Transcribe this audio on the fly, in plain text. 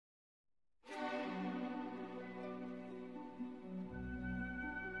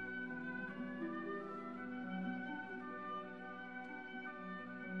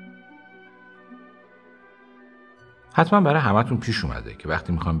حتما برای همتون پیش اومده که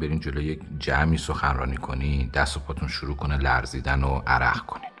وقتی میخوام برین جلوی یک جمعی سخنرانی کنین، دست و پاتون شروع کنه لرزیدن و عرق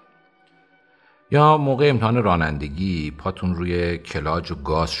کنین. یا موقع امتحان رانندگی پاتون روی کلاج و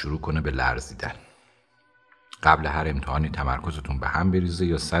گاز شروع کنه به لرزیدن. قبل هر امتحانی تمرکزتون به هم بریزه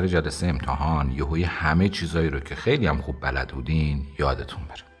یا سر جلسه امتحان یهوی همه چیزایی رو که خیلی هم خوب بلد بودین یادتون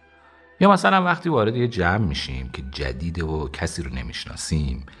بره. یا مثلا وقتی وارد یه جمع میشیم که جدیده و کسی رو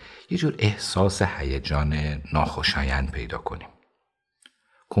نمیشناسیم، یه جور احساس هیجان ناخوشایند پیدا کنیم.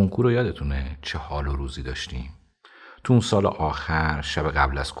 کنکور رو یادتونه چه حال و روزی داشتیم؟ تو اون سال آخر شب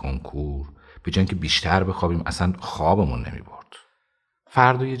قبل از کنکور به جای اینکه بیشتر بخوابیم اصلا خوابمون نمیبرد.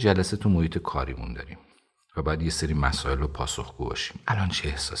 فردا یه جلسه تو محیط کاریمون داریم و بعد یه سری مسائل رو پاسخگو باشیم. الان چه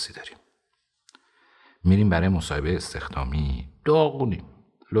احساسی داریم؟ میریم برای مصاحبه استخدامی، داغونیم،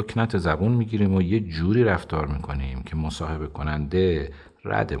 لکنت زبون میگیریم و یه جوری رفتار میکنیم که مصاحبه کننده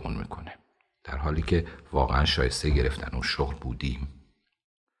ردمون میکنه، در حالی که واقعا شایسته گرفتن اون شغل بودیم.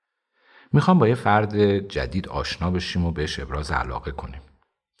 میخوام با یه فرد جدید آشنا بشیم و بهش ابراز علاقه کنیم.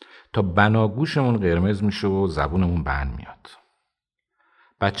 تا بناگوشمون قرمز میشه و زبونمون بند میاد.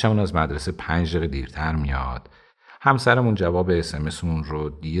 بچه‌مون از مدرسه 5 دقیقه دیرتر میاد. همسرمون جواب اسمسمون رو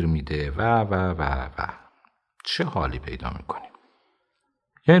دیر میده و چه حالی پیدا میکنیم.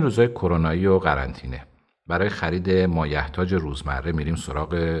 یا این روزهای کرونایی و قرنطینه، برای خرید مایحتاج روزمره میریم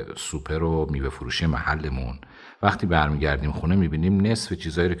سراغ سوپر و میوه فروشی محلمون. وقتی برمیگردیم خونه میبینیم نصف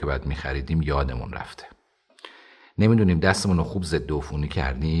چیزایی رو که بعد میخریدیم یادمون رفته. نمیدونیم دستمون رو خوب ضد عفونی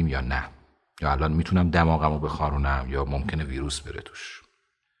کردیم یا نه، یا الان میتونم دماغمو بخارونم یا ممکنه ویروس بره توش.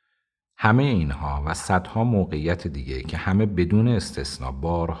 همه اینها و صدها موقعیت دیگه که همه بدون استثنا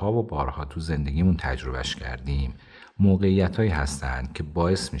بارها و بارها تو زندگیمون تجربهش کردیم، موقعیتایی هستن که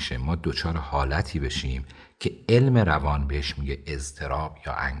باعث میشه ما دچار حالتی بشیم که علم روان بهش میگه اضطراب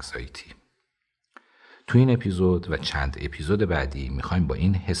یا انگزایتی. تو این اپیزود و چند اپیزود بعدی میخوایم با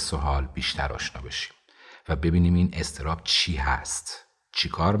این حس و حال بیشتر آشنا بشیم و ببینیم این اضطراب چی هست، چی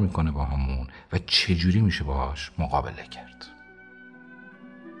کار میکنه با همون و چجوری میشه باهاش مقابله کرد.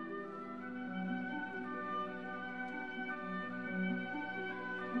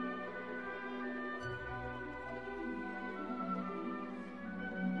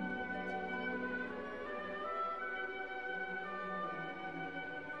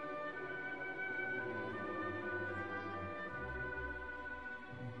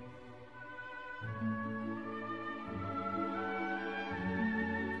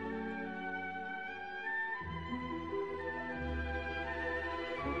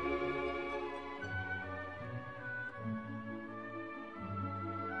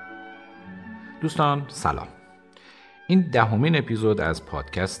 دوستان سلام. این 10مین اپیزود از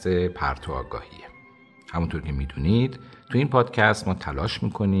پادکست پرتو آگاهیه. همونطور که میدونید تو این پادکست ما تلاش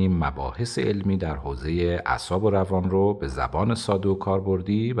میکنیم مباحث علمی در حوزه اعصاب و روان رو به زبان ساده و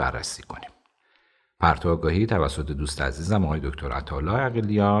کاربردی بررسی کنیم. پرتو آگاهی توسط دوست عزیزم آقای دکتر عطاالله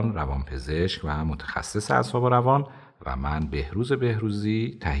عقیلیان، روانپزشک و متخصص اعصاب و روان، و من بهروز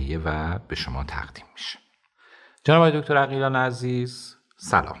بهروزی تهیه و به شما تقدیم میشه. جناب آقای دکتر عقیلیان عزیز،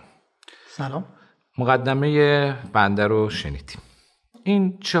 سلام. سلام. مقدمه بنده رو شنیدیم.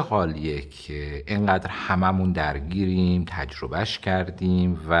 این چه حالیه که اینقدر هممون درگیریم، تجربهش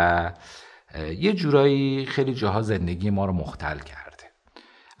کردیم و یه جورایی خیلی جاها زندگی ما رو مختل کرده؟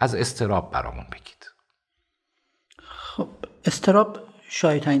 از اضطراب برامون بگید. خب، اضطراب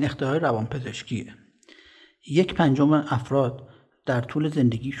شایع‌ترین اختلال روانپزشکیه. 1/5 افراد در طول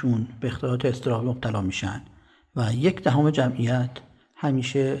زندگیشون به اختلالات اضطرابی مبتلا میشن و 1/10 جمعیت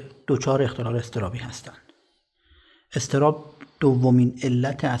همیشه دچار اختلال اضطرابی هستن. اضطراب دومین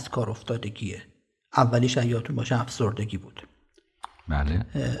علت از کار افتادگیه. اولیش یادتون باشه افسردگی بود. بله.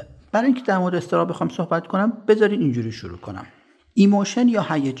 برای اینکه در مورد اضطراب بخوام صحبت کنم، بذارید اینجوری شروع کنم. ایموشن یا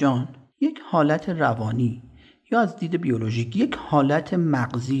هیجان یک حالت روانی یا از دید بیولوژیک یک حالت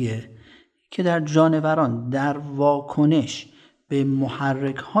مغزیه که در جانوران در واکنش به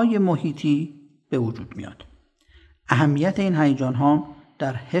محرک‌های محیطی به وجود میاد. اهمیت این هیجان‌ها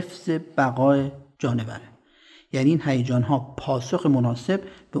در حفظ بقای جانوره. یعنی این هیجان‌ها پاسخ مناسب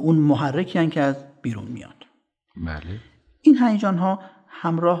به اون محرکی هستند که از بیرون میاد. بله. این هیجان‌ها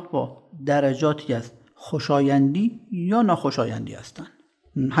همراه با درجاتی از خوشایندی یا ناخوشایندی هستند.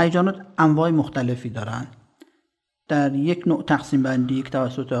 هیجانات انواع مختلفی دارند. در یک نوع تقسیم بندی که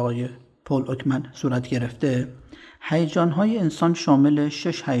توسط آقای پل اوکمن صورت گرفته، هیجان‌های انسان شامل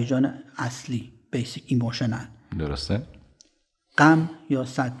 6 هیجان اصلی بیسیک ایموشن هستند. درسته؟ غم یا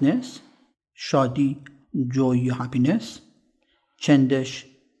سدنس، شادی جوی یا هپینس، چندش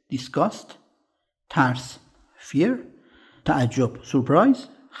دیسگاست، ترس فیر، تعجب سورپرایز،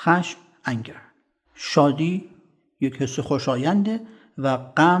 خشم انگر. شادی یک حس خوشاینده و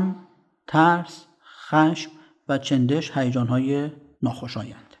غم، ترس، خشم و چندش هیجان‌های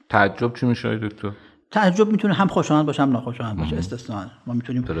ناخوشایند. تعجب چی میشه دکتر؟ تعجب میتونه هم خوشایند باشه هم ناخوشایند باشه، استثناء. ما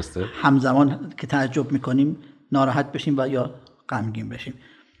میتونیم همزمان که تعجب میکنیم ناراحت بشیم و یا غمگین بشیم.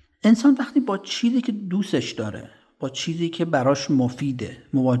 انسان وقتی با چیزی که دوستش داره، با چیزی که براش مفیده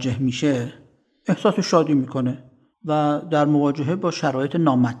مواجه میشه، احساس شادی میکنه و در مواجهه با شرایط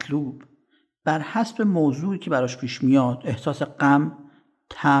نامطلوب بر حسب موضوعی که براش پیش میاد احساس غم،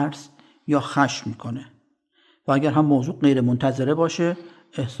 ترس یا خشم میکنه و اگر هم موضوع غیر منتظره باشه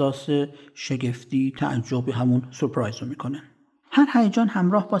احساس شگفتی، تعجب، همون سورپرایز رو میکنه. هر هیجان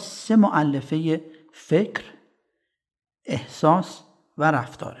همراه با 3 مؤلفه فکر، احساس و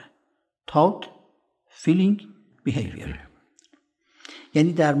رفتاره. thought, feeling, behavior.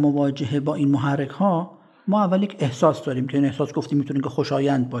 یعنی در مواجهه با این محرک ها ما اول یک احساس داریم که این احساس گفتیم میتونه که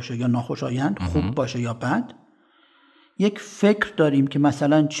خوشایند باشه یا ناخوشایند، خوب باشه یا بد. یک فکر داریم که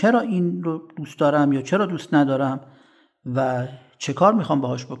مثلا چرا این رو دوست دارم یا چرا دوست ندارم و چه کار میخوام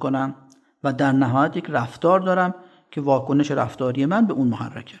باهاش بکنم، و در نهایت یک رفتار دارم که واکنش رفتاری من به اون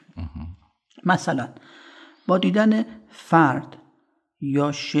محرکه. مثلا با دیدن فرد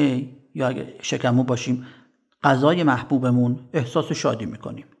یا شی یا اگه شکمو باشیم غذای محبوبمون احساس شادی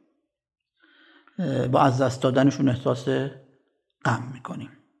میکنیم، با از دست دادنشون احساس غم میکنیم.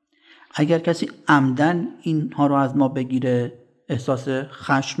 اگر کسی عمدن اینها رو از ما بگیره احساس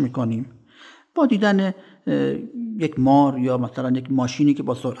خشم میکنیم. با دیدن یک مار یا مثلا یک ماشینی که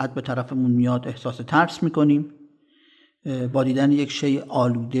با سرعت به طرفمون میاد احساس ترس میکنیم. با دیدن یک شی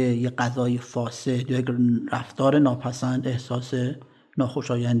آلوده، یک غذای فاسد یا یک رفتار ناپسند احساس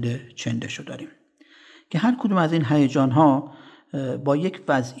ناخوشایند چندشو داریم که هر کدوم از این هیجان ها با یک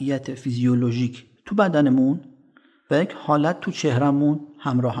وضعیت فیزیولوژیک تو بدنمون و یک حالت تو چهرمون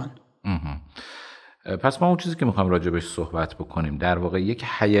همراهن. پس ما اون چیزی که میخوام راجبش صحبت بکنیم در واقع یک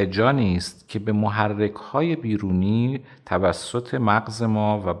هیجانی است که به محرک‌های بیرونی توسط مغز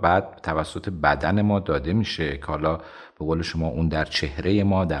ما و بعد توسط بدن ما داده میشه که حالا به قول شما اون در چهره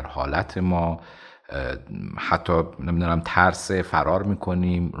ما، در حالت ما، حتی نمیدونم ترس فرار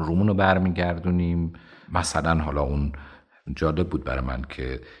میکنیم، رومون رو برمیگردونیم. مثلا حالا اون جالب بود برای من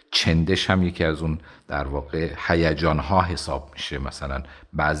که چندش هم یکی از اون در واقع هیجان‌ها حساب میشه. مثلا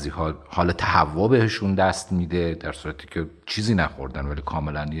بعضی‌ها حال تهوع بهشون دست میده در صورتی که چیزی نخوردن ولی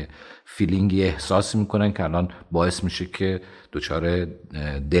کاملا یه فیلینگی، احساسی میکنن که الان باعث میشه که دچار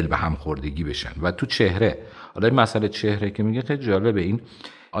دل به هم خوردگی بشن. و تو چهره، حالا این مسئله چهره که میگه خیلی جالبه. این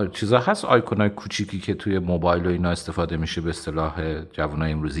چیزا هست، آیکونای کوچیکی که توی موبایل و اینا استفاده میشه، به اصطلاح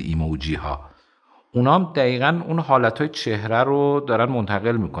جوانای امروزی ایموجی ها، اونا هم دقیقاً اون حالتهای چهره رو دارن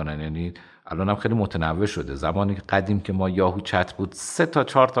منتقل میکنن. یعنی الان هم خیلی متنوع شده. زمانی قدیم که ما یاهو چت بود 3 تا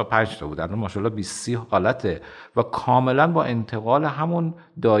 4 تا 5 تا بود، الان ماشاءالله 20-30 حالته و کاملا با انتقال همون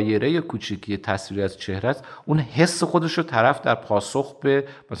دایره کوچیکی تصویری از چهره است اون حس خودش رو طرف در پاسخ به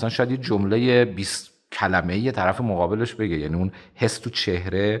مثلا شاید یه جمله 20 کلمه‌ای یه طرف مقابلش بگه. یعنی اون حس تو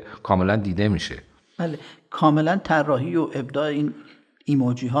چهره کاملا دیده میشه. بله، کاملا طراحی و ابداع این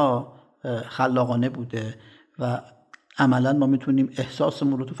ایموجی ها خلاقانه بوده و عملا ما میتونیم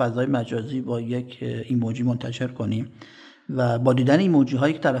احساسمون رو تو فضای مجازی با یک ایموجی منتشر کنیم و با دیدن ایموجی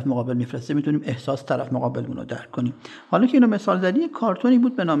هایی که طرف مقابل میفرسته میتونیم احساس طرف مقابلمون رو درک کنیم. حالا که اینو مثال زدی، یک کارتونی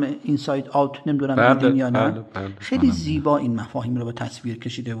بود به نام اینساید آوت، نمیدونم دیدین یا نه. خیلی زیبا این مفاهیم رو به تصویر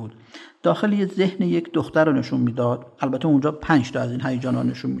کشیده بود. داخل یه ذهن یک دختر رو نشون میداد. البته اونجا 5 تا از این هیجان ها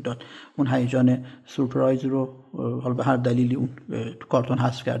نشون میداد. اون هیجان سورپرایز رو حالا به هر دلیلی اون تو کارتون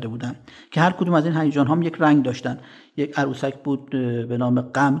حذف کرده بودن که هر کدوم از این هیجان ها یک رنگ داشتن. یک عروسک بود به نام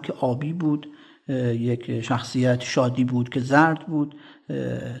غم که آبی بود، یک شخصیت شادی بود که زرد بود،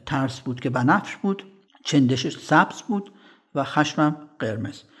 ترس بود که بنفش بود، چندشش سبز بود و خشمم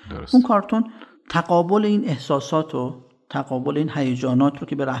قرمز. درست. اون کارتون تقابل این احساسات و تقابل این هیجانات رو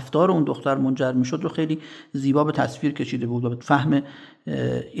که به رفتار اون دختر منجر میشد رو خیلی زیبا به تصویر کشیده بود و به فهم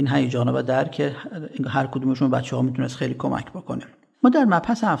این هیجانا و درک هر کدومشون بچه‌ها میتونست خیلی کمک بکنه. ما در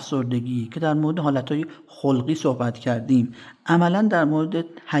مبحث افسردگی که در مورد حالتهای خلقی صحبت کردیم، عملا در مورد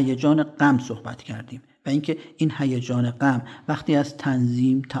هیجان غم صحبت کردیم و اینکه این هیجان غم وقتی از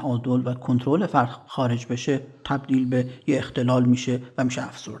تنظیم، تعادل و کنترل فرد خارج بشه تبدیل به یه اختلال میشه و میشه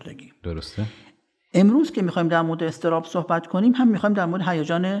افسردگی. درسته؟ امروز که میخوایم در مورد اضطراب صحبت کنیم هم میخوایم در مورد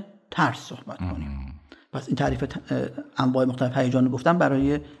هیجان ترس صحبت کنیم. پس این تعریف انواع مختلف هیجان رو گفتم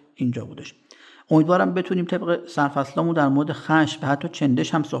برای اینجا بودش. امیدوارم بتونیم طبق سرفصلامون در مورد خشم و حتی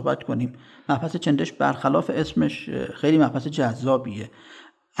چندش هم صحبت کنیم. مبحث چندش برخلاف اسمش خیلی مبحث جذابیه.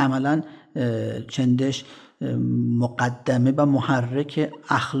 عملا چندش مقدمه و محرک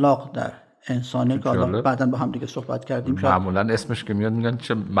اخلاق در انسانه که حالا بعداً با هم دیگه صحبت کردیم. معمولا اسمش که میاد میگن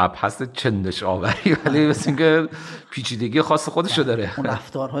چه مبحث چندش آوری، ولی مثل اینکه پیچیدگی خاص خودشو داره. اون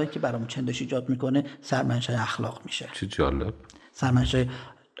رفتارهایی که برامون چندش ایجاد میکنه سرمنشأ اخلاق میشه. چه جالب. سرمنشأ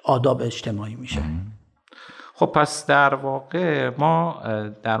آداب اجتماعی میشه. خب پس در واقع ما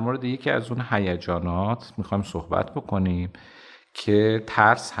در مورد یکی از اون هیجانات میخوایم صحبت بکنیم که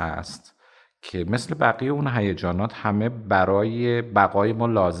ترس هست، که مثل بقیه اون هیجانات همه برای بقای ما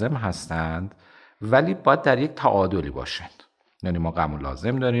لازم هستند، ولی باید در یک تعادلی باشند. یعنی ما غم رو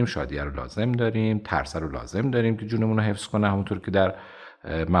لازم داریم، شادیه رو لازم داریم، ترس رو لازم داریم که جونمون رو حفظ کنه. همونطور که در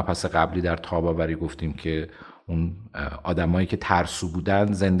مبحث قبلی در تاب‌آوری گفتیم که اون آدمایی که ترسو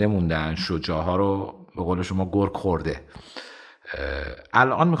بودن زنده موندن، شجاع‌ها رو به قول شما گرگ خورده.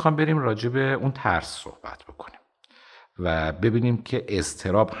 الان میخوام بریم راجع به اون ترس صحبت بکنیم و ببینیم که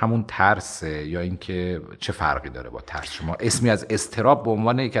اضطراب همون ترسه یا اینکه چه فرقی داره با ترس. شما اسمی از اضطراب به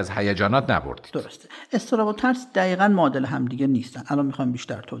عنوان یکی از هیجانات نبردید. درسته. اضطراب و ترس دقیقاً معادل همدیگه نیستن. الان میخوایم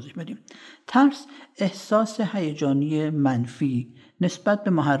بیشتر توضیح بدیم. ترس احساس هیجانی منفی نسبت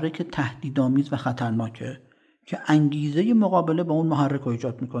به محرک تهدیدآمیز و خطرناکه که انگیزه مقابله با اون محرک رو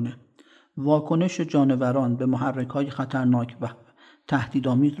ایجاد میکنه. واکنش جانوران به محرک‌های خطرناک و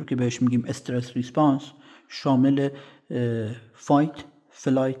تهدیدآمیز رو که بهش میگیم استرس ریسپانس شامل فایت،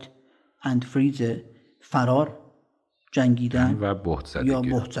 فلایت اند فریز، فرار، جنگیدن و بهت یا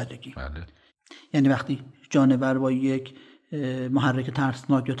بهت زدگی. بله. یعنی وقتی جانور با یک محرک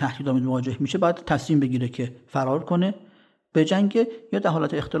ترسناک یا تهدیدآمیز مواجه میشه باید تصمیم بگیره که فرار کنه، بجنگه، یا در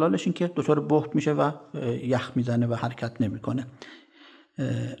حالت اختلالش این که دچار بهت میشه و یخ میزنه و حرکت نمیکنه.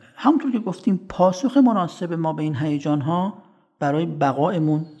 همونطور که گفتیم پاسخ مناسب ما به این هیجان ها برای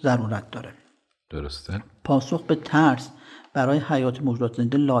بقایمون ضرورت داره. درسته. پاسخ به ترس برای حیات موجودات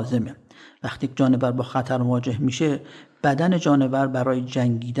زنده لازمه. وقتی جانور با خطر مواجه میشه بدن جانور برای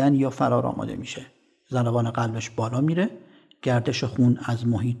جنگیدن یا فرار آماده میشه. ضربان قلبش بالا میره، گردش خون از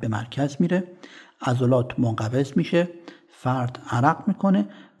محیط به مرکز میره، عضلات منقبض میشه، فرد عرق میکنه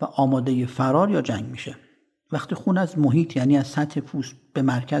و آماده فرار یا جنگ میشه. وقتی خون از محیط یعنی از سطح پوست به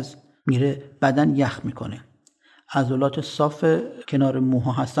مرکز میره بدن یخ میکنه. عضلات صاف کنار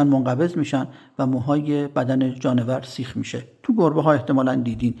موها هستن منقبض میشن و موهای بدن جانور سیخ میشه. تو گربه ها احتمالاً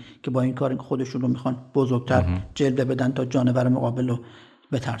دیدین که با این کار خودشون رو میخوان بزرگتر جلوه بدن تا جانور مقابل رو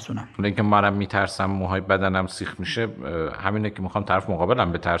بترسونن. اون که منم میترسم موهای بدنم سیخ میشه، همینه که میخوام طرف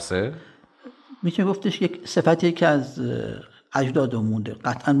مقابلم بترسه. میشه گفتش یک صفتی که از اجدادمون مونده.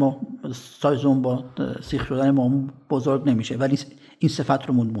 قطعا ما سایزمون با سیخ شدن ما بزرگ نمیشه ولی این صفت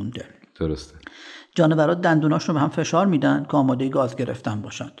رو مونده. درسته. جانورات دندوناش رو به هم فشار میدن که آماده گاز گرفتن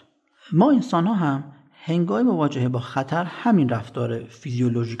باشند. ما انسان ها هم هنگام مواجهه با خطر همین رفتار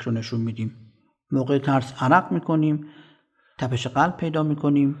فیزیولوژیک رو نشون میدیم. موقع ترس عرق میکنیم، تپش قلب پیدا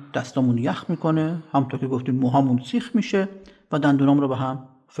میکنیم، دستامون یخ میکنه، همونطور که گفتیم موهامون سیخ میشه و دندونام رو به هم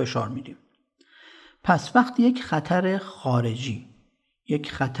فشار میدیم. پس وقتی یک خطر خارجی،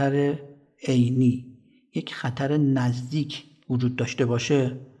 یک خطر عینی، یک خطر نزدیک وجود داشته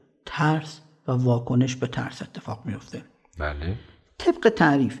باشه، ترس و واکنش به ترس اتفاق میفته. بله. طبق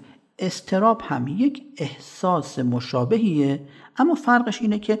تعریف اضطراب هم یک احساس مشابهیه، اما فرقش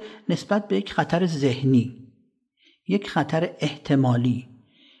اینه که نسبت به یک خطر ذهنی، یک خطر احتمالی،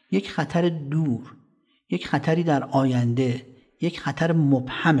 یک خطر دور، یک خطری در آینده، یک خطر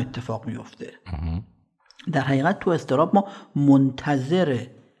مبهم اتفاق میفته. در حقیقت تو اضطراب ما منتظر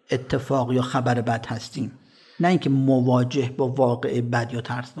اتفاق یا خبر بد هستیم، نه اینکه مواجه با واقع بد یا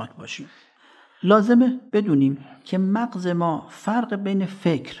ترسناک باشیم. لازمه بدونیم که مغز ما فرق بین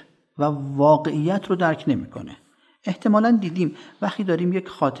فکر و واقعیت رو درک نمیکنه. احتمالاً دیدیم وقتی داریم یک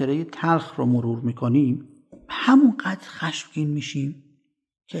خاطره تلخ رو مرور میکنیم همونقدر خشمگین میشیم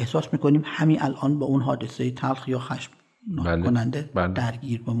که احساس میکنیم همین الان با اون حادثه تلخ یا خشم کننده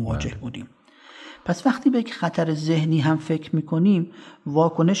درگیر و مواجه بودیم. پس وقتی به یک خطر ذهنی هم فکر میکنیم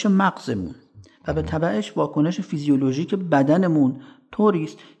واکنش مغزمون و به تبعش واکنش فیزیولوژیک بدنمون طوری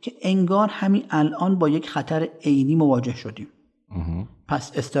است که انگار همین الان با یک خطر عینی مواجه شدیم.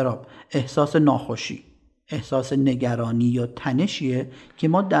 پس اضطراب احساس ناخوشی، احساس نگرانی یا تنشیه که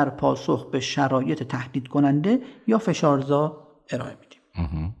ما در پاسخ به شرایط تهدید کننده یا فشارزا ارائه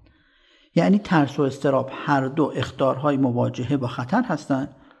میدیم. یعنی ترس و اضطراب هر دو اخطارهای مواجهه با خطر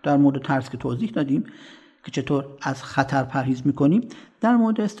هستند. در مورد ترس که توضیح دادیم که چطور از خطر پرهیز میکنیم، در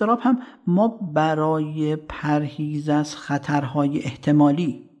مورد اضطراب هم ما برای پرهیز از خطرهای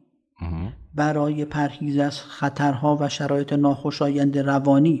احتمالی، برای پرهیز از خطرها و شرایط ناخوشایند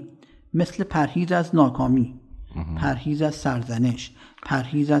روانی مثل پرهیز از ناکامی، پرهیز از سرزنش،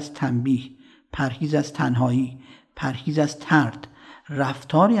 پرهیز از تنبیه، پرهیز از تنهایی، پرهیز از طرد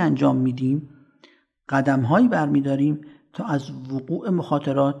رفتاری انجام میدیم، قدم‌هایی برمی‌داریم تا از وقوع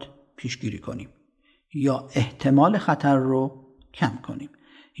مخاطرات پیشگیری کنیم یا احتمال خطر رو کم کنیم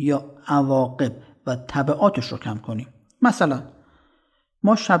یا عواقب و تبعاتش رو کم کنیم. مثلا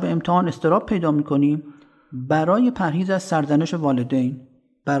ما شب امتحان اضطراب پیدا می‌کنیم برای پرهیز از سرزنش والدین،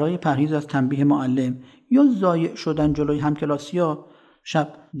 برای پرهیز از تنبیه معلم یا ضایع شدن جلوی همکلاسی‌ها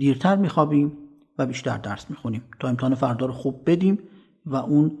شب دیرتر می‌خوابیم و بیشتر درس می‌خونیم تا امتحان فردا رو خوب بدیم و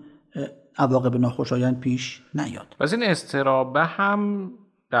اون عواقب ناخوشایند پیش نیاد. پس این اضطراب هم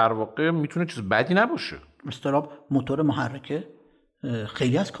در واقع میتونه چیز بدی نباشه. اضطراب موتور محرکه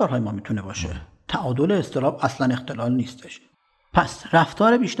خیلی از کارهای ما میتونه باشه. تعادل اضطراب اصلا اختلال نیستش. پس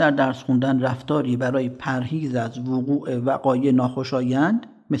رفتار بیشتر درس خوندن رفتاری برای پرهیز از وقوع وقایع ناخوشایند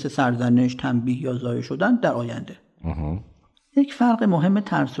مثل سرزنش، تنبیه یا ضایع شدن در آینده. یک فرق مهم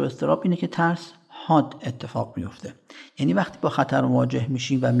ترس و اضطراب اینه که ترس حاد اتفاق میفته. یعنی وقتی با خطر مواجه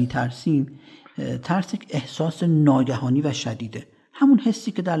میشیم و میترسیم، ترس یک احساس ناگهانی و شدیده. همون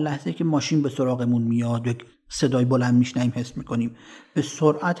حسی که در لحظه که ماشین به سراغمون میاد، یک صدای بلند میشنیم حس میکنیم، به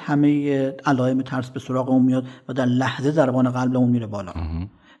سرعت همه علائم ترس به سراغمون میاد و در لحظه ضربان قلبمون میره بالا.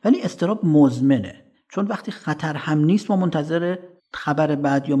 ولی اضطراب مزمنه، چون وقتی خطر هم نیست ما منتظر خبر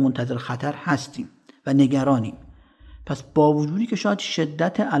بعد یا منتظر خطر هستیم و نگرانیم. پس با وجودی که شاید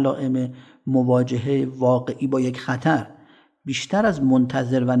شدت علائم مواجهه واقعی با یک خطر بیشتر از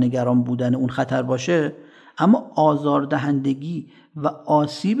منتظر و نگران بودن اون خطر باشه، اما آزاردهندگی و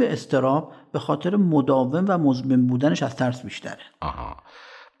آسیب اضطراب به خاطر مداوم و مزمن بودنش از ترس بیشتره.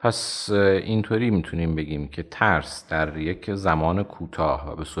 پس اینطوری میتونیم بگیم که ترس در یک زمان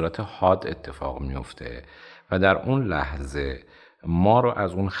کوتاه و به صورت حاد اتفاق میفته و در اون لحظه ما رو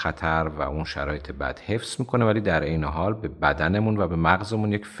از اون خطر و اون شرایط بد حفظ میکنه، ولی در این حال به بدنمون و به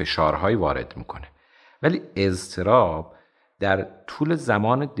مغزمون یک فشارهایی وارد میکنه. ولی اضطراب در طول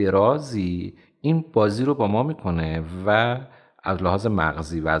زمان درازی این بازی رو با ما میکنه و از لحاظ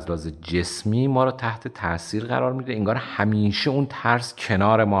مغزی و از لحاظ جسمی ما رو تحت تاثیر قرار میده، انگار همیشه اون ترس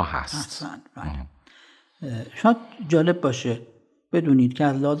کنار ما هست. شاید جالب باشه بدونید که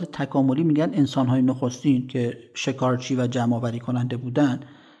از لحاظ تکاملی میگن انسان‌های نخستین که شکارچی و جمع‌آوری کننده بودن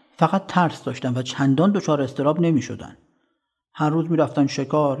فقط ترس داشتن و چندان دچار اضطراب نمی‌شدن. هر روز میرفتن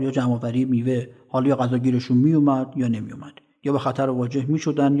شکار یا جمع‌آوری میوه، حالا یا غذا گیرشون میومد یا نمیومد، یا به خطر مواجه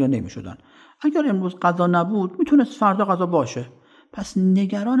میشدن یا نمیشدن. اگر امروز غذا نبود میتونست فردا غذا باشه. پس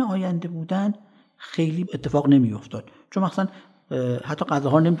نگران آینده بودن خیلی اتفاق نمیافتاد، چون مثلا حتی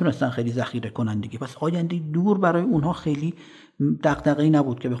غذاها نمیتونستن خیلی ذخیره کنن دیگه. پس آینده دور برای اونها خیلی دغدغه‌ای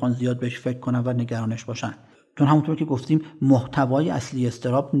نبود که بخوان زیاد بهش فکر کنن و نگرانش باشن، چون همونطور که گفتیم محتوای اصلی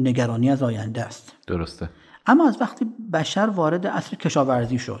اضطراب نگرانی از آینده است. درسته. اما از وقتی بشر وارد عصر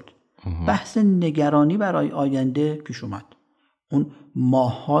کشاورزی شد، بحث نگرانی برای آینده پیش اومد. اون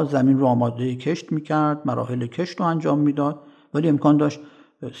ماه‌ها زمین رو آماده کشت میکرد، مراحل کشت رو انجام میداد، ولی امکان داشت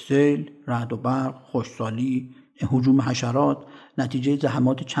سیل، رعد و برق، خشکسالی، هجوم حشرات نتیجه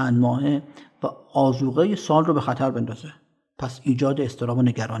زحمات چند ماهه و آذوقه سال رو به خطر بندازه. پس ایجاد اضطراب و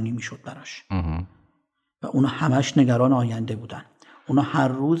نگرانی میشد براش. و اونا همش نگران آینده بودن. اونا هر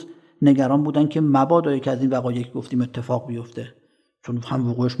روز نگران بودن که مبادا یک از این وقایعی که گفتیم اتفاق بیفته، چون هم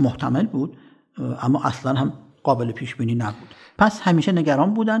وقوعش محتمل بود اما اصلا هم قابل پیش بینی نبود. پس همیشه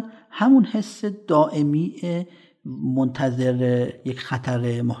نگران بودن، همون حس دائمی منتظر یک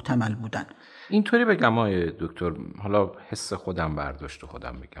خطر محتمل بودن. اینطوری بگم آقای دکتر، حالا حس خودم برداشت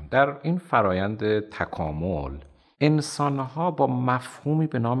خودم بگم، در این فرایند تکامل انسان‌ها با مفهومی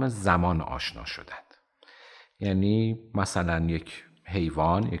به نام زمان آشنا شدند. یعنی مثلا یک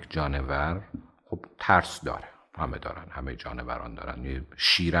حیوان، یک جانور خب ترس داره، همه دارن، همه جانوران دارن. یه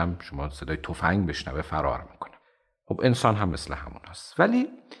شیرم شما صدای تفنگ بشنوه فرار میکنه. خب انسان هم مثل همون هست. ولی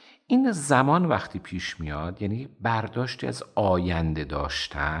این زمان وقتی پیش میاد، یعنی برداشتی از آینده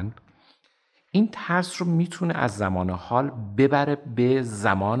داشتن، این ترس رو میتونه از زمان حال ببره به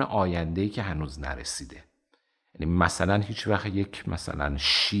زمان آینده‌ای که هنوز نرسیده. یعنی مثلا هیچ وقت یک مثلا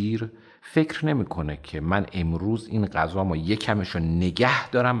شیر فکر نمیکنه که من امروز این غذامو یکمشو نگه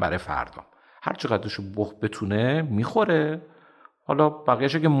دارم برای فردام. هر چقدرشو بتونه میخوره، حالا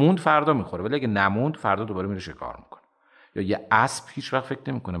بقیه‌شو که موند فردا میخوره، ولی اگه نموند فردا دوباره میره شکار میکنه. یا یه اسب هیچ وقت فکر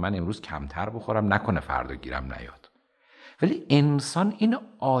نمیکنه من امروز کمتر بخورم نکنه فردا گیرم نیاد. ولی انسان این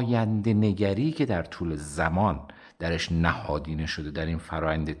آینده نگری که در طول زمان درش نهادینه شده در این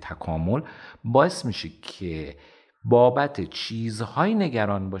فرآیند تکامل، باعث میشه که بابت چیزهای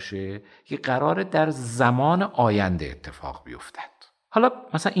نگران باشه که قراره در زمان آینده اتفاق بیفتند. حالا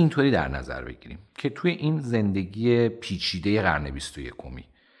مثلا اینطوری در نظر بگیریم که توی این زندگی پیچیده قرن 21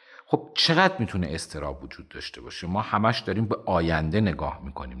 خب چقدر میتونه اضطراب وجود داشته باشه؟ ما همش داریم به آینده نگاه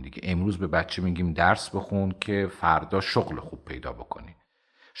میکنیم دیگه. امروز به بچه میگیم درس بخون که فردا شغل خوب پیدا بکنی.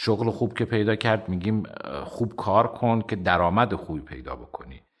 شغل خوب که پیدا کرد میگیم خوب کار کن که درآمد خوبی پیدا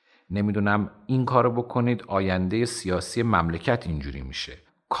بکنی. نمیدونم این کارو بکنید آینده سیاسی مملکت اینجوری میشه.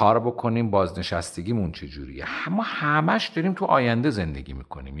 کار بکنیم بازنشستگیمون چجوریه. ما همش داریم تو آینده زندگی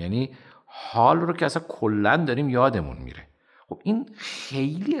میکنیم. یعنی حال رو که اصلا کلاً داریم یادمون میره. خب این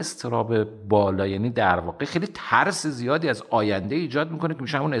خیلی اضطراب بالا، یعنی در واقع خیلی ترس زیادی از آینده ایجاد میکنه که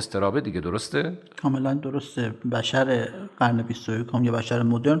میشه همون اضطرابه دیگه. درسته؟ کاملا درسته. بشر قرن 21 یا بشر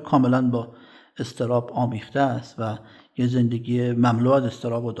مدرن کاملا با اضطراب آمیخته است و یه زندگی مملو از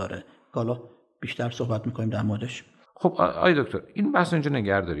اضطراب داره که حالا بیشتر صحبت میکنیم در موردش. خب آقای دکتر این بحث اینجا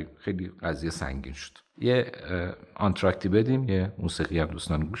نگه داریم، خیلی قضیه سنگین شد. یه آنتراکتی بدیم، یه موسیقی هم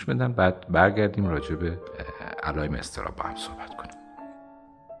دوستان گوش بدن، بعد برگردیم راجع به علائم اضطراب با هم صحبت کنیم.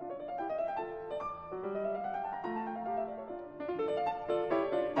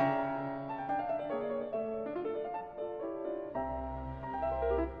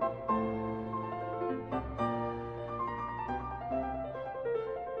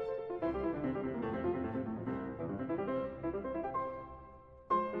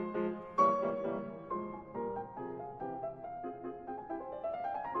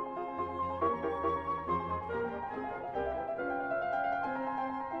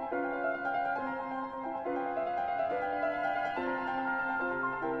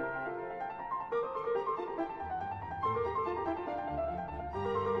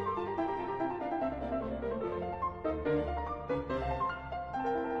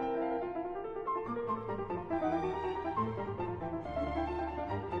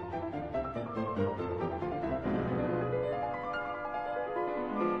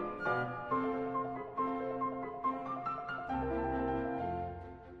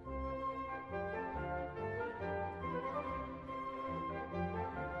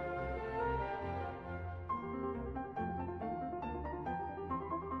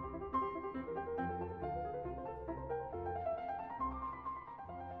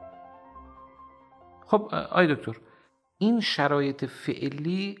 خب آقای دکتر این شرایط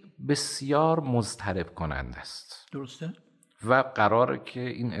فعلی بسیار مضطرب کننده است. درسته؟ و قراره که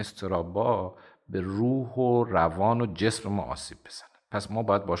این اضطرابا به روح و روان و جسم ما آسیب بزنه. پس ما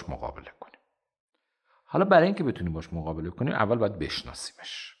باید باش مقابله کنیم. حالا برای اینکه بتونیم باش مقابله کنیم اول باید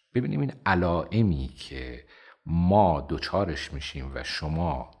بشناسیمش. ببینیم این علائمی که ما دوچارش میشیم و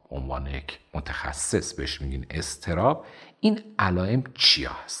شما عنوان یک متخصص بهش میگین اضطراب، این علائم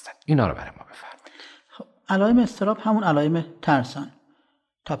چیا هستن؟ اینا رو برای ما بفرمایید. خب علائم اضطراب همون علائم ترسن: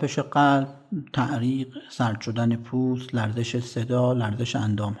 تپش قلب، تعریق، سرد شدن پوست، لرزش صدا، لرزش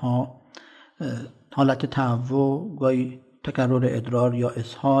اندامها، حالت تهوع، گاهی تکرر ادرار یا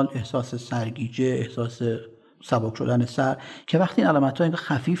اسهال، احساس سرگیجه، احساس سبک شدن سر، که وقتی این علامت‌ها اینقدر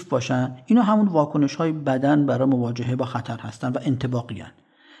خفیف باشن اینا همون واکنش‌های بدن برای مواجهه با خطر هستن و انطباقی هستن.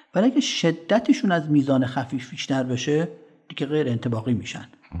 ولی اگه شدتشون از میزان خفیف بیشتر بشه دیگه غیر انطباقی میشن.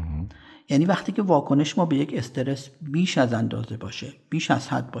 یعنی وقتی که واکنش ما به یک استرس بیش از اندازه باشه، بیش از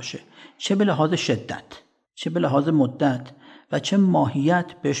حد باشه، چه به لحاظ شدت، چه به لحاظ مدت و چه ماهیت،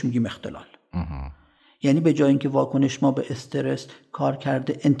 بهش میگیم اختلال. یعنی به جای اینکه واکنش ما به استرس کار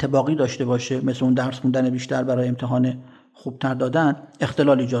کرده انطباقی داشته باشه، مثل اون درس خوندن بیشتر برای امتحان خوبتر دادن،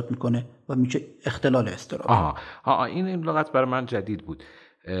 اختلال ایجاد میکنه و میشه اختلال اضطراب. این لغت برای من جدید بود.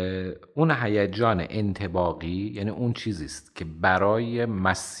 اون هیجان انطباقی یعنی اون چیزی است که برای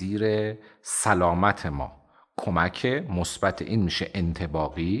مسیر سلامت ما کمک مثبت، این میشه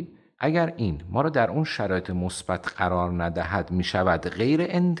انطباقی. اگر این ما رو در اون شرایط مثبت قرار ندهد میشود غیر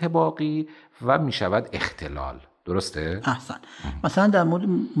انطباقی و میشود اختلال. درسته؟ احسن. مثلا در مورد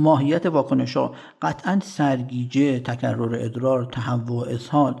ماهیت واکنش‌ها، قطعاً سرگیجه، تکرر ادرار، تهوع،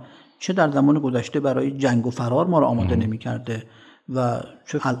 اسهال چه در زمان گذشته برای جنگ و فرار ما رو آماده نمی‌کرده و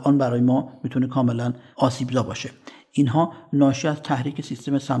چه الان برای ما میتونه کاملا آسیبزا باشه. اینها ناشی از تحریک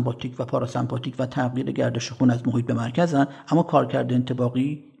سیستم سمپاتیک و پاراسمپاتیک و تغییر گردش خون از محیط به مرکزن، اما کارکرد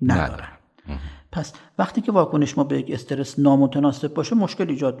انطباقی ندارن. پس وقتی که واکنش ما به یک استرس نامتناسب باشه مشکل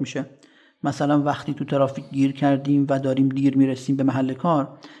ایجاد میشه. مثلا وقتی تو ترافیک گیر کردیم و داریم دیر میرسیم به محل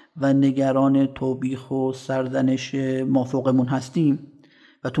کار و نگران توبیخ و سرزنش مافوقمون هستیم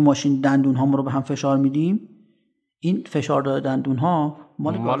و تو ماشین دندون هامون رو به هم فشار میدیم، این فشار داده دندون ها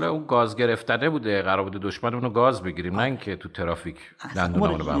مال اون گاز گرفتنه بوده، قرار بوده دشمنمون رو گاز بگیریم، نه اینکه تو ترافیک دندون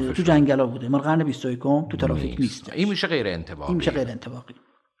هامون رو به هم فشار. تو جنگلا بوده، مال قرن 21 تو ترافیک نیست. این میشه غیر انطباقی. این میشه غیر انطباقی.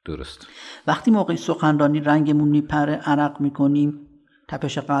 درست. وقتی موقع سخنرانی رنگمون میپره، عرق میکنیم،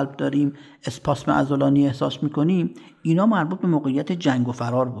 تپش قلب داریم، اسپاسم عضلانی احساس میکنیم، اینا مربوط به موقعیت جنگ و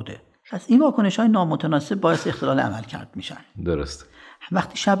فرار بوده. پس این واکنش‌های نامتناسب باعث اختلال عملکرد میشن. درست.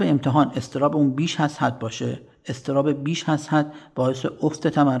 وقتی شب امتحان اضطراب اون بیش از حد باشه، اضطراب بیش از حد باعث افت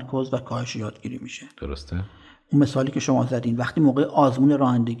تمرکز و کاهش یادگیری میشه. درسته. اون مثالی که شما زدین، وقتی موقع آزمون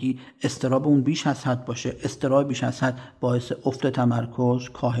رانندگی اضطراب اون بیش از حد باشه، اضطراب بیش از حد باعث افت تمرکز،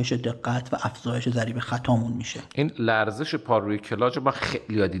 کاهش دقت و افزایش ضریب خطامون میشه. این لرزش پا روی کلاج با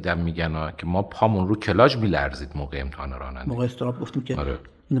خیلی دیدم میگن که ما پامون رو کلاج میلرزید موقع امتحان رانندگی. موقع اضطراب گفتیم که آره.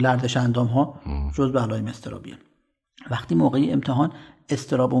 این لرزش اندام ها جزء علائم اضطرابیه. وقتی موقع امتحان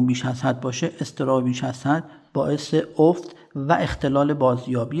اضطراب اون بیش از حد باشه، اضطراب بیش از حد باعث افت و اختلال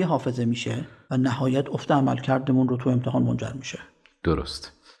بازیابی حافظه میشه و نهایت افت عملکردمون رو تو امتحان منجر میشه.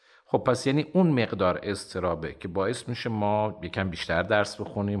 درست. خب پس یعنی اون مقدار اضطرابه که باعث میشه ما یکم بیشتر درس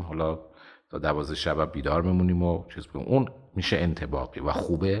بخونیم، حالا تا 12 شب بیدار بمونیم و چیز بگیم، اون میشه انطباقی و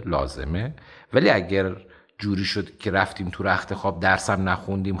خوبه، لازمه. ولی اگر جوری شد که رفتیم تو رخت خواب، درسم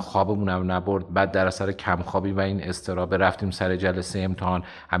نخوندیم، خوابمونم نبرد، بعد در اثر کم خوابی و این اضطراب رفتیم سر جلسه امتحان،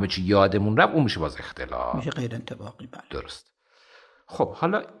 همه چی یادمون رفت، اون میشه باز اختلال، میشه غیر انطباقی. بله. درست. خب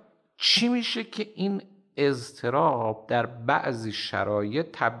حالا چی میشه که این اضطراب در بعضی شرایط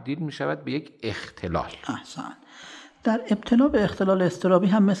تبدیل میشود به یک اختلال؟ احسن. در ابتلا به اختلال اضطرابی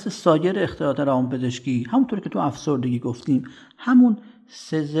هم مثل سایر اختلالات روانپزشکی، همونطور که تو افسردگی گفتیم، همون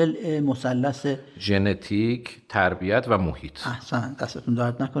سه ضلع مثلث ژنتیک، تربیت و محیط. احسن، دستتون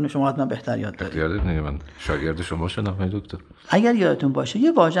درد نکنه، شما حتما بهتر یاد دارید. یادت نگه، من شاگرد شما شدم دکتر. اگر یادتون باشه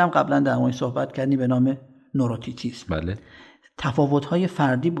یه واژه هم قبلا در موردش صحبت کردیم به نام نوروتیتیسم. بله. تفاوت‌های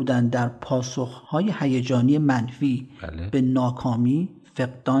فردی بودن در پاسخ‌های هیجانی منفی بله. به ناکامی،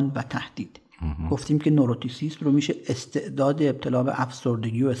 فقدان و تهدید. گفتیم که نوروتیسیسم رو میشه استعداد ابتلا به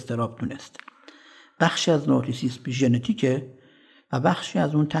افسردگی و اضطراب دونست. بخشی از نوروتیسیسم ژنتیکه و بخشی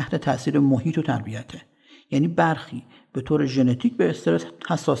از اون تحت تاثیر محیط و تربیته. یعنی برخی به طور ژنتیک به استرس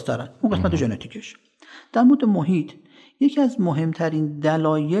حساس ترن، اون قسمت ژنتیکش. در مورد محیط، یکی از مهمترین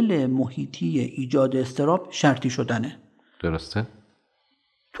دلایل محیطی ایجاد اضطراب شرطی شدنه. درسته.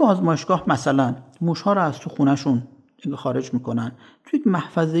 تو آزمایشگاه مثلا موش‌ها رو از تو خونه‌شون خارج میکنن، تو یک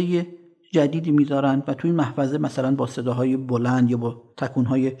محفظه جدیدی میذارن و تو این محفظه مثلا با صداهای بلند یا با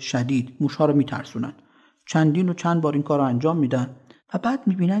تکونهای شدید موش‌ها رو میترسونن. چندین و چند بار این کار رو انجام میدن و بعد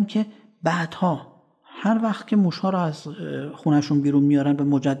میبینن که بعدها هر وقت که موش‌ها رو از خونه‌شون بیرون میارن و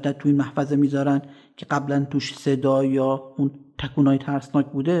مجدد تو این محفظه میذارن که قبلا توش صدا یا اون تکونهای ترسناک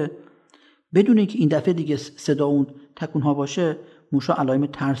بوده، بدون اینکه این دفعه دیگه صدا اون تکونها باشه، موشا علائم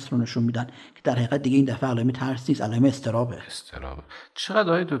ترس رو نشون میدن که در حقیقت دیگه این دفعه علائم ترس نیست، علائم اضطرابه. چقدر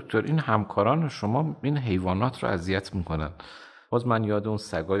آقای دکتر این همکاران شما این حیوانات رو اذیت میکنن. باز من یاد اون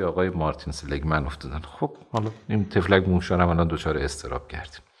سگای آقای مارتین سلیگمن افتادن. خب حالا این تفلک موشا رو الان دچار اضطراب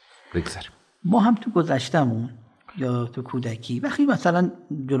کردیم. بگذاریم. ما هم تو گذشتمون یا تو کودکی وقتی مثلا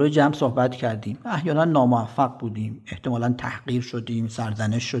جلوی جمع صحبت کردیم، احیانا ناموفق بودیم، احتمالاً تحقیر شدیم،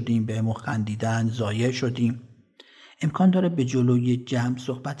 سرزنش شدیم، بهمون خندیدن، ضایع شدیم، امکان داره به جلوی جمع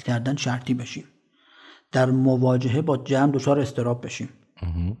صحبت کردن شرطی بشیم، در مواجهه با جمع دچار اضطراب بشیم.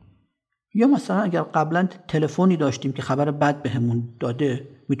 یا مثلا اگر قبلا تلفنی داشتیم که خبر بد بهمون داده،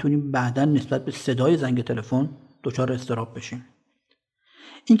 میتونیم بعداً نسبت به صدای زنگ تلفن دچار اضطراب بشیم.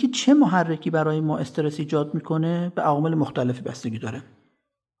 اینکه چه محرکی برای ما استرس ایجاد میکنه به عوامل مختلفی بستگی داره.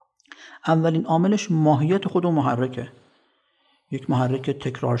 اولین عاملش ماهیت خود اون محرکه. یک محرک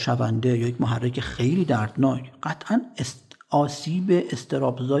تکرار شونده یا یک محرک خیلی دردناک قطعاً آسیب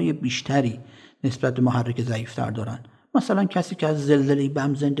اضطرابزای بیشتری نسبت به محرک ضعیفتر دارن. مثلا کسی که از زلزله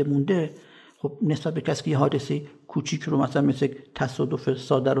بم زنده مونده، خب نسبت به کسی که حادثه کوچیک رو مثلا مثل تصادف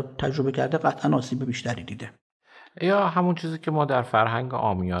ساده رو تجربه کرده قطعاً آسیب بیشتری دیده. یا همون چیزی که ما در فرهنگ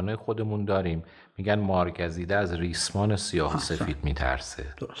عامیانه خودمون داریم، میگن مارگزیده از ریسمان سیاه و سفید میترسه.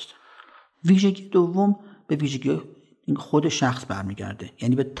 درست. ویژگی دوم به ویژگی خود شخص برمیگرده،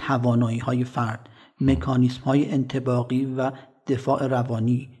 یعنی به توانایی‌های فرد، مکانیزم‌های انطباقی و دفاع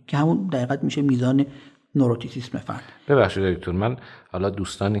روانی که همون دقیقاً میشه میزان نوروتیسیسم فرد. ببخشید دکتر، من حالا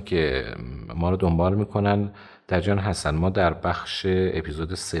دوستانی که ما رو دنبال میکنن در جان هستن، ما در بخش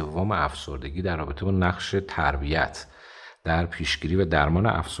اپیزود 3 افسردگی در رابطه با نقش تربیت در پیشگیری و درمان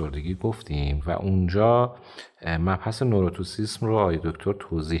افسردگی گفتیم و اونجا مبحث نوروتیسیسم رو آقای دکتر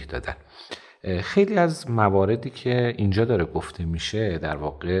توضیح دادن. خیلی از مواردی که اینجا داره گفته میشه در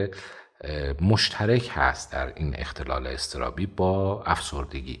واقع مشترک هست در این اختلال اضطرابی با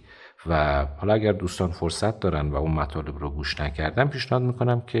افسردگی و حالا اگر دوستان فرصت دارن و اون مطالب رو گوش نکردن، پیشنهاد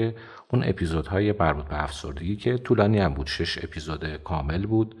میکنم که اون اپیزودهای مربوط به افسردگی که طولانی هم بود، 6 اپیزود کامل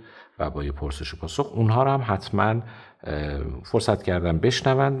بود و با یه پرسش و پاسخ، اونها رو هم حتما فرصت کردن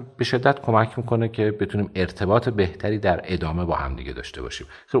بشنون به شدت کمک میکنه که بتونیم ارتباط بهتری در ادامه با هم دیگه داشته باشیم.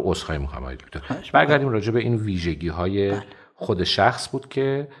 خیلی عذرخواهی میکنم آقای دکتر. برگردیم راجع به این ویژگی های خود شخص بود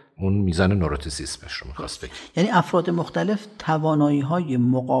که اون میزان نوروتیسیسمش رو میخواست بگیم. یعنی افراد مختلف توانایی های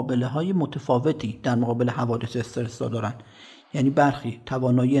مقابله های متفاوتی در مقابل حوادث استرس دارن. یعنی برخی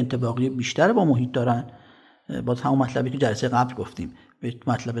توانایی انطباقی بیشتر با محیط دارن، باز همون مطلبی که جلسه قبل گفتیم، به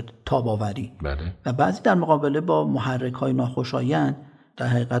مطلب تاب‌آوری. بله. و بعضی در مقابله با محرک‌های ناخوشایند در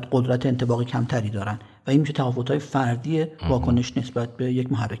حقیقت قدرت انطباقی کمتری دارن و این میشه تفاوت‌های فردی واکنش نسبت به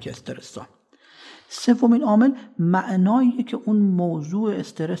یک محرک استرس. سومین عامل معناییه که اون موضوع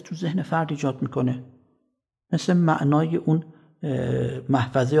استرس تو ذهن فرد ایجاد میکنه، مثل معنای اون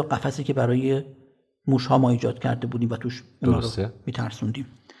محفظه یا قفسی که برای موش‌ها ما ایجاد کرده بودیم و توش اونا رو میترسوندیم.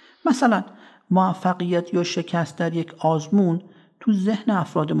 مثلا موفقیت یا شکست در یک آزمون تو ذهن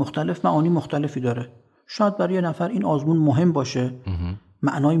افراد مختلف معانی مختلفی داره. شاید برای نفر این آزمون مهم باشه،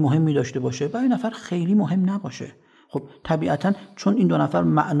 معنای مهمی داشته باشه، برای نفر خیلی مهم نباشه. خب طبیعتاً چون این دو نفر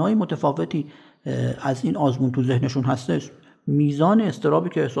معنای متفاوتی از این آزمون تو ذهنشون هستش، میزان اضطرابی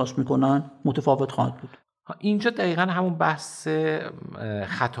که احساس میکنن متفاوت خواهد بود. اینجا دقیقاً همون بحث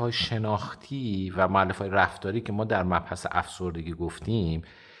خطای شناختی و مؤلفه‌های رفتاری که ما در مبحث افسردگی گفتیم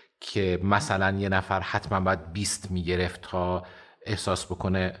که مثلا یه نفر حتما باید 20 میگرفت تا احساس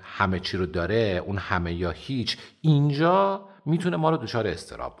بکنه همه چی رو داره، اون همه یا هیچ، اینجا میتونه ما رو دچار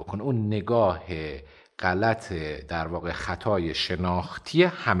اضطراب بکنه. اون نگاه غلط، در واقع خطای شناختی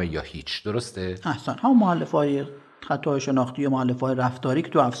همه یا هیچ. درسته؟ احسن. هم مؤلفه‌های خطای شناختی و مؤلفه‌های رفتاری که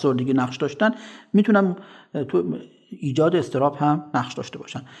تو افسردگی نقش داشتن میتونن تو ایجاد اضطراب هم نقش داشته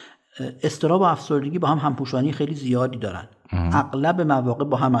باشن. اضطراب و افسردگی با هم همپوشانی خیلی زیادی دارن. اغلب مواقع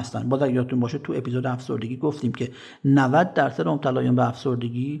با هم هستن. باز اگه یادتون باشه تو اپیزود افسردگی گفتیم که 90% مبتلایان به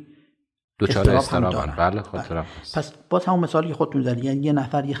افسردگی دچار اضطرابن. بله خاطرم هست. پس باز همون مثالی که خودتون زدید، یعنی یه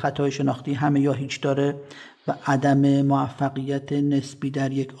نفر یه خطای شناختی همه یا هیچ داره و عدم موفقیت نسبی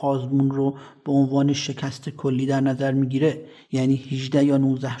در یک آزمون رو به عنوان شکست کلی در نظر میگیره، یعنی 18 یا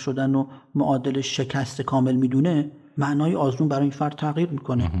 19 شدن رو معادل شکست کامل میدونه، معنای آزمون برای این فرد تغییر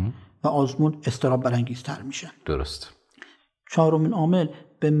میکنه و آزمون اضطراب برانگیزتر میشه. درست. چهارمین عامل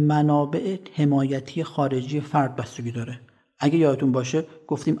به منابع حمایتی خارجی فرد بستگی داره. اگه یادتون باشه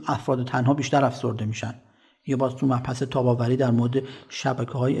گفتیم افراد تنها بیشتر افسرده میشن. یا باز تو مبحث تاب‌آوری در مورد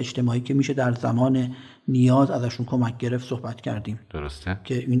شبکه‌های اجتماعی که میشه در زمان نیاز ازشون کمک گرفت صحبت کردیم. درسته.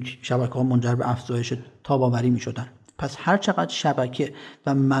 که این شبکه‌ها منجر به افزایش تاب‌آوری میشدن. پس هر چقدر شبکه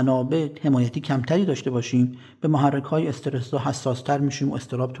و منابع حمایتی کمتری داشته باشیم، به محرک‌های استرس حساس‌تر میشیم و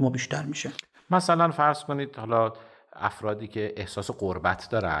اضطراب تو ما بیشتر میشه. مثلا فرض کنید حالا افرادی که احساس غربت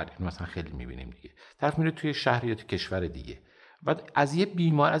دارن، مثلا خیلی میبینیم دیگه، طرف میره توی شهر یا توی کشور دیگه و از یه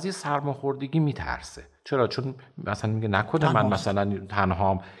بیمار، از یه سرماخوردگی میترسه. چرا؟ چون مثلا میگه نکنه من مثلا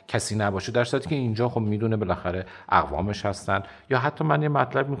تنهام، کسی نباشه، در صورتی که اینجا خب میدونه بالاخره اقوامش هستن. یا حتی من یه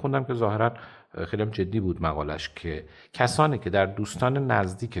مطلب میخوندم که ظاهرا خیلی هم جدی بود مقالش، که کسانی که در دوستان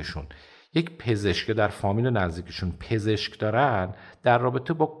نزدیکشون یک پزشک در فامیل نزدیکشون پزشک دارن، در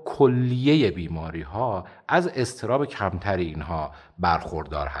رابطه با کلیه بیماری ها از اضطراب کمتری اینها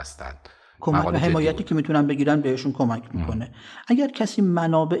برخوردار هستند. کمک و حمایتی که میتونن بگیرن بهشون کمک میکنه. اگر کسی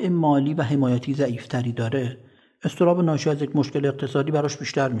منابع مالی و حمایتی ضعیفتری داره، اضطراب ناشی از یک مشکل اقتصادی براش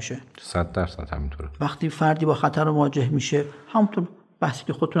بیشتر میشه. 100% همینطوره. وقتی فردی با خطر مواجه میشه، همونطور بحثی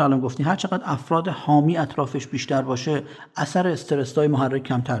که خودتون الان گفتین، هر چقدر افراد حامی اطرافش بیشتر باشه، اثر استرس‌های محرک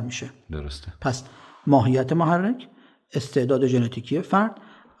کمتر میشه. درسته. پس ماهیت محرک، استعداد ژنتیکی فرد،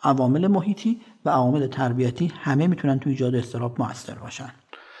 عوامل محیطی و عوامل تربیتی همه میتونن تو ایجاد اضطراب مؤثر باشن.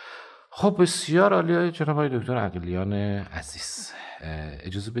 خب بسیار عالی جناب آقای دکتر عقیلیان عزیز.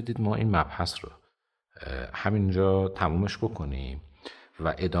 اجازه بدید ما این مبحث رو همینجا تمومش بکنیم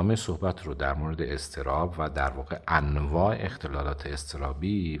و ادامه صحبت رو در مورد اضطراب و در واقع انواع اختلالات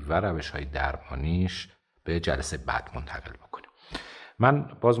اضطرابی و روش‌های درمانیش به جلسه بعد منتقل بکنیم. من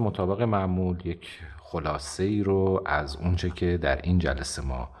باز مطابق معمول یک خلاصه‌ای رو از اونچه که در این جلسه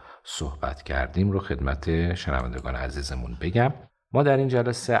ما صحبت کردیم رو خدمت شنوندگان عزیزمون بگم. ما در این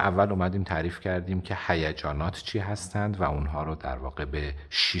جلسه اول اومدیم تعریف کردیم که هیجانات چی هستند و اونها رو در واقع به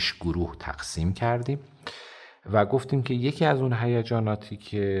 6 گروه تقسیم کردیم و گفتیم که یکی از اون هیجاناتی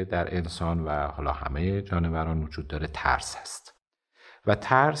که در انسان و حالا همه جانوران وجود داره ترس هست و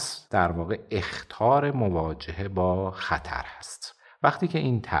ترس در واقع اخطار مواجهه با خطر هست. وقتی که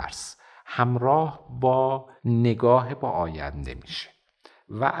این ترس همراه با نگاه به آینده میشه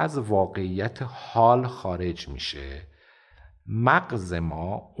و از واقعیت حال خارج میشه، مغز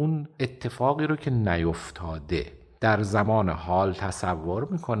ما اون اتفاقی رو که نیفتاده در زمان حال تصور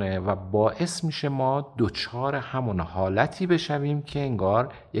میکنه و باعث میشه ما دچار همون حالتی بشویم که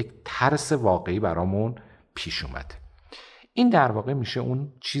انگار یک ترس واقعی برامون پیش اومده. این در واقع میشه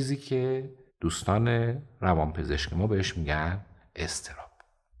اون چیزی که دوستان روانپزشک ما بهش میگن اضطراب.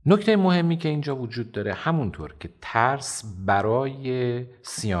 نکته مهمی که اینجا وجود داره، همونطور که ترس برای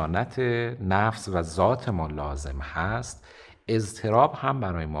صیانت نفس و ذات ما لازم هست، اضطراب هم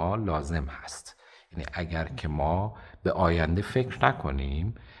برای ما لازم هست. یعنی اگر که ما به آینده فکر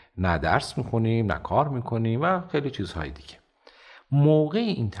نکنیم، نه درس میکنیم، نه کار میکنیم و خیلی چیزهای دیگه، موقع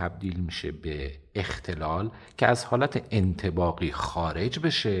این تبدیل میشه به اختلال که از حالت انطباقی خارج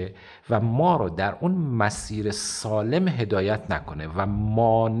بشه و ما رو در اون مسیر سالم هدایت نکنه و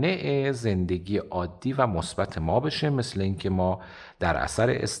مانع زندگی عادی و مثبت ما بشه. مثل اینکه ما در اثر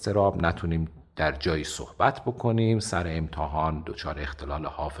اضطراب نتونیم در جایی صحبت بکنیم، سر امتحان دچار اختلال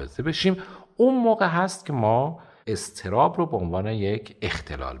حافظه بشیم. اون موقع هست که ما اضطراب رو به عنوان یک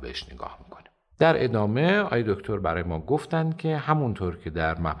اختلال بهش نگاه میکنیم. در ادامه آقای دکتر برای ما گفتن که همونطور که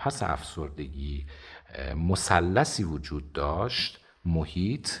در مبحث افسردگی مثلثی وجود داشت،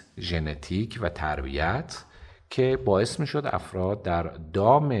 محیط، ژنتیک و تربیت، که باعث می شد افراد در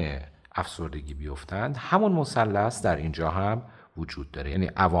دام افسردگی بیفتند، همون مثلث در اینجا هم وجود داره. یعنی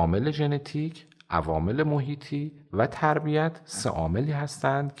عوامل ژنتیک، عوامل محیطی و تربیت 3 عاملی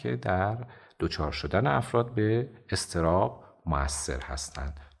هستند که در دچار شدن افراد به اضطراب مؤثر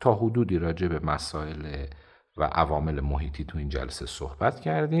هستند. تا حدودی راجع به مسائل و عوامل محیطی تو این جلسه صحبت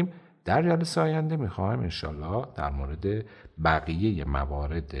کردیم. در جلسه آینده میخوایم انشالله در مورد بقیه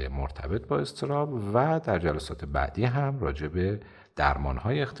موارد مرتبط با اضطراب و در جلسات بعدی هم راجع به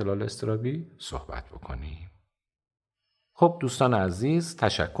درمانهای اختلال اضطرابی صحبت بکنیم. خب دوستان عزیز،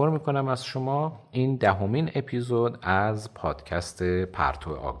 تشکر میکنم از شما. این 10مین اپیزود از پادکست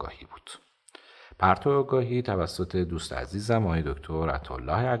پرتو آگاهی بود. پرتو آگاهی توسط دوست عزیزم آقای دکتر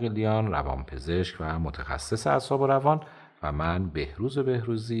عطاالله عقیلیان، روانپزشک و متخصص اعصاب و روان، و من بهروز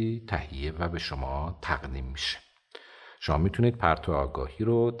بهروزی تهیه و به شما تقدیم میشه. شما میتونید پرتو آگاهی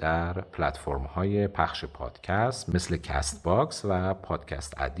رو در پلتفرم‌های پخش پادکست مثل کست باکس و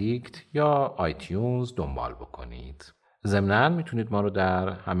پادکست ادیکت یا آیتیونز دنبال بکنید. ضمناً میتونید ما رو در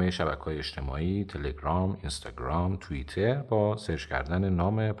همه شبکه‌های اجتماعی، تلگرام، اینستاگرام، توییتر با سرچ کردن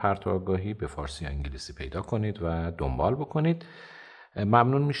نام پرتو آگاهی به فارسی و انگلیسی پیدا کنید و دنبال بکنید.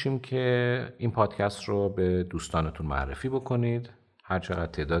 ممنون میشیم که این پادکست رو به دوستانتون معرفی بکنید. هر چقدر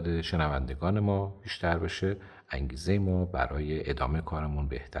تعداد شنوندگان ما بیشتر بشه، انگیزه ما برای ادامه کارمون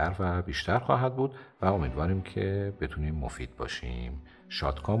بهتر و بیشتر خواهد بود و امیدواریم که بتونیم مفید باشیم.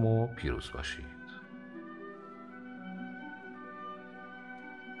 شادکام و پیروز باشیم.